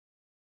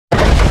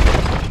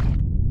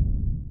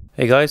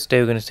Hey guys, today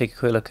we're going to take a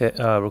quick look at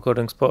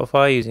recording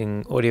Spotify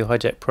using Audio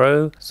Hijack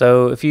Pro.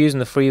 So if you're using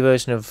the free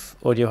version of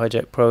Audio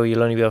Hijack Pro,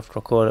 you'll only be able to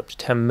record up to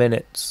 10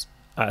 minutes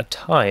at a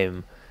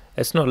time.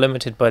 It's not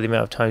limited by the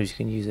amount of times you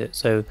can use it.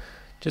 So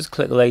just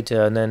click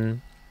later, and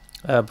then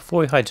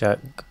before we hijack,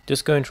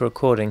 just go into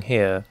recording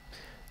here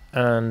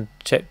and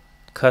check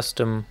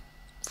custom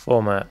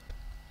format.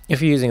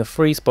 If you're using a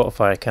free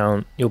Spotify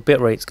account, your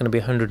bitrate is going to be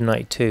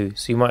 192,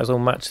 so you might as well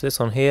match this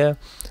on here.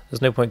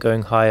 There's no point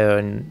going higher,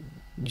 and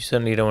you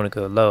certainly don't want to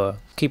go lower.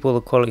 Keep all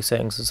the quality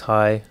settings as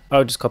high. I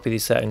would just copy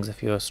these settings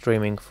if you're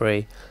streaming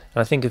free.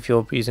 And I think if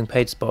you're using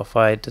paid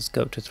Spotify, it does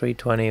go up to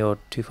 320 or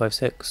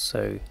 256,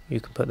 so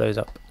you can put those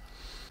up.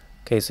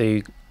 Okay, so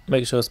you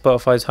make sure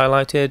Spotify is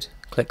highlighted,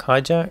 click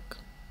hijack.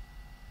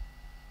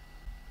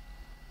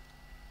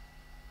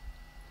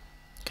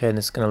 Okay, and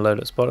this is going to load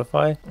up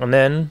Spotify. And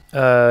then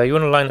you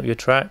want to line up your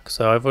track.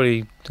 So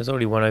there's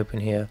already one open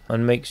here.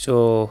 And make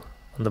sure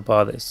on the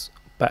bar that it's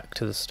back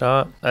to the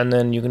start, and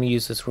then you're going to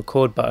use this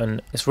record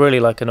button. It's really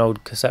like an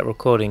old cassette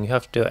recording. You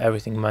have to do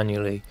everything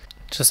manually.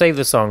 To save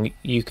the song,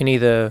 you can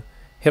either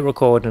hit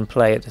record and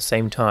play at the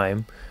same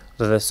time,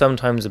 though there's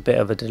sometimes a bit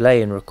of a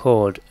delay in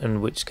record, in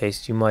which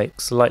case you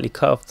might slightly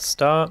cut off the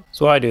start.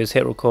 So what I do is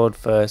hit record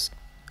first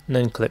and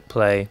then click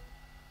play.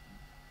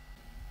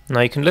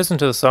 Now you can listen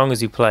to the song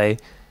as you play.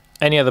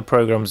 Any other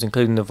programs,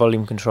 including the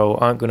volume control,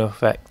 aren't going to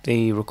affect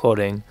the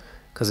recording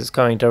because it's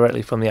coming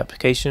directly from the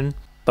application.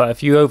 But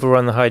if you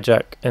overrun the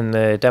hijack in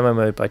the demo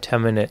mode by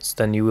 10 minutes,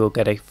 then you will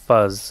get a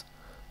fuzz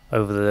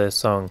over the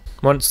song.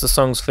 Once the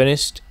song's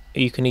finished,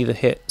 you can either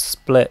hit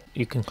split,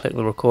 you can click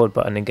the record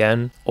button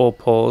again, or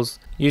pause.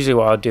 Usually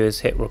what I'll do is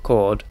hit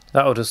record.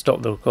 That will just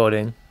stop the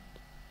recording,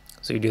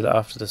 so you do that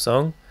after the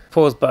song.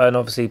 Pause button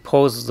obviously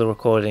pauses the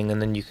recording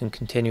and then you can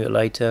continue it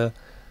later.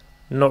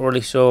 Not really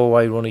sure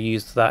why you want to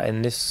use that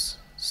in this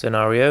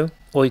scenario.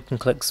 Or you can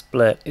click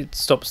split. It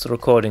stops the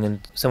recording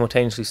and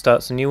simultaneously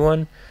starts a new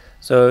one.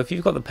 So if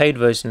you've got the paid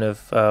version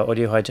of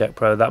Audio Hijack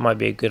Pro, that might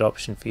be a good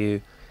option for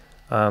you,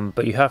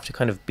 but you have to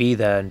kind of be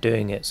there and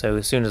doing it. So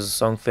as soon as the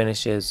song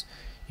finishes,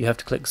 you have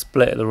to click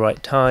split at the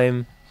right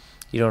time.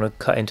 You don't want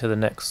to cut into the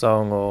next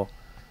song or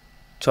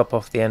chop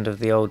off the end of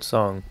the old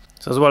song.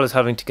 So as well as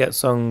having to get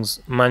songs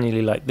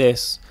manually like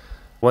this,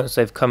 once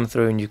they've come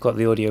through and you've got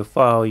the audio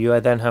file, you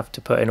then have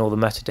to put in all the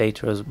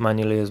metadata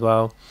manually as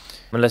well,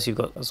 unless you've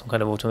got some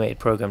kind of automated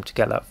program to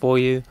get that for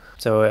you.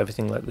 So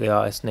everything like the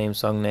artist name,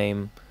 song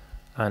name,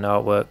 and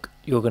artwork,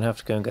 you're going to have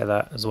to go and get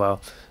that as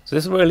well. So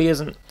this really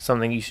isn't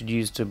something you should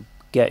use to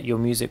get your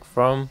music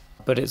from,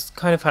 but it's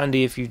kind of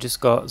handy if you've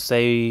just got,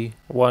 say,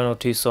 one or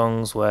two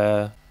songs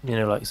where, you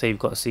know, like say you've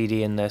got a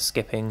CD and they're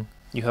skipping,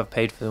 you have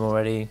paid for them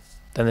already,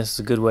 then this is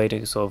a good way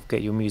to sort of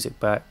get your music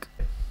back.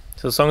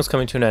 So the song's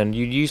coming to an end.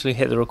 You'd usually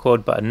hit the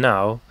record button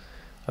now,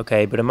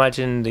 okay, but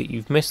imagine that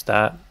you've missed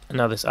that and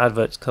now this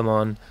advert's come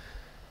on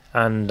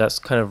and that's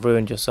kind of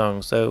ruined your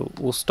song. So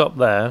we'll stop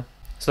there.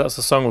 So that's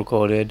the song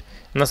recorded,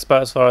 and that's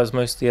about as far as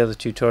most of the other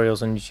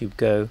tutorials on YouTube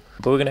go.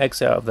 But we're going to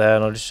exit out of there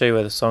and I'll just show you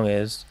where the song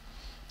is.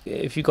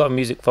 If you've got a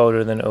music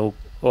folder, then it'll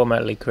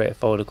automatically create a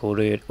folder called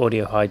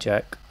Audio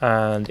Hijack,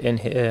 and in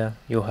here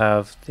you'll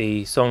have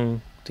the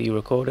song that you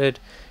recorded.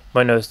 You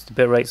might notice the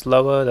bitrate's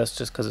lower, that's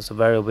just because it's a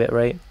variable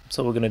bitrate.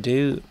 So what we're going to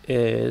do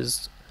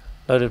is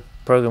load a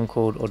program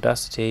called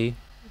Audacity.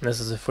 This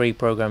is a free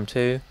program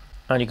too,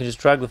 and you can just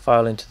drag the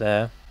file into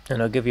there and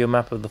it'll give you a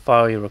map of the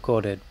file you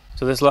recorded.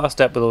 So this last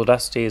step with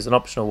Audacity is an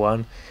optional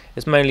one.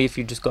 It's mainly if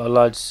you've just got a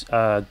large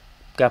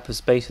gap of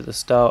space at the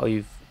start or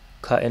you've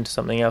cut into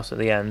something else at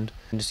the end.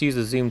 And just use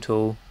the zoom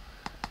tool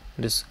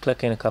and just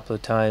click in a couple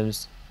of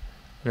times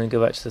and then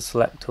go back to the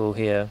select tool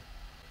here.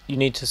 You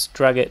need to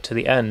drag it to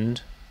the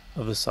end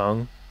of the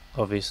song,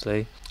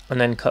 obviously, and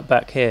then cut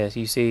back here.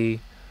 So you see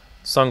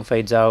the song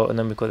fades out and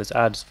then we've got this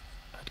ad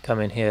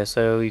come in here,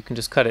 so you can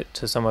just cut it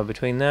to somewhere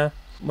between there.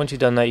 Once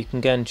you've done that, you can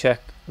again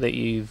check that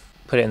you've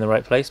put it in the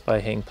right place by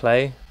hitting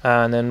play,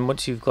 and then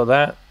once you've got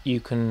that, you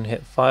can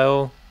hit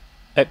File,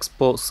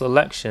 Export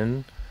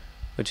Selection,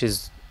 which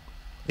is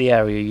the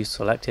area you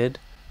selected.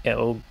 It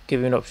will give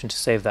you an option to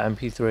save that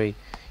MP3.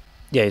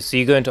 Yeah, so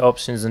you go into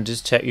options and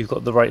just check you've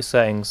got the right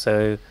settings.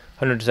 So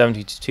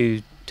 170 to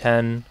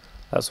 210,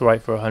 that's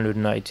right for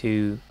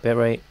 192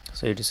 bitrate.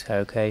 So you just hit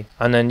OK,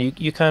 and then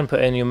you can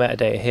put in your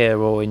metadata here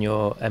or in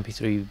your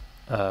MP3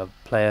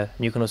 player.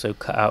 And you can also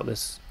cut out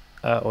this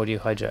audio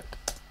hijack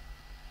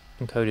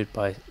encoded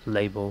by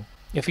label.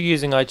 If you're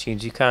using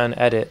iTunes, you can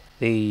edit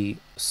the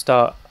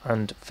start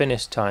and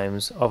finish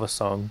times of a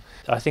song.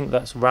 I think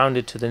that's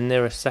rounded to the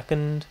nearest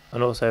second,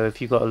 and also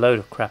if you've got a load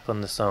of crap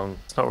on the song,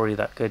 it's not really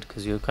that good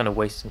because you're kind of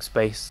wasting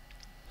space.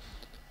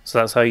 So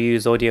that's how you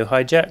use Audio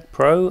Hijack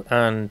Pro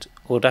and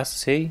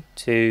Audacity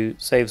to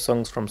save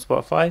songs from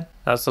Spotify.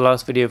 That's the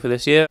last video for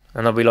this year,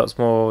 and there'll be lots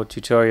more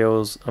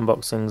tutorials,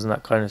 unboxings and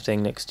that kind of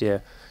thing next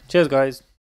year. Cheers guys!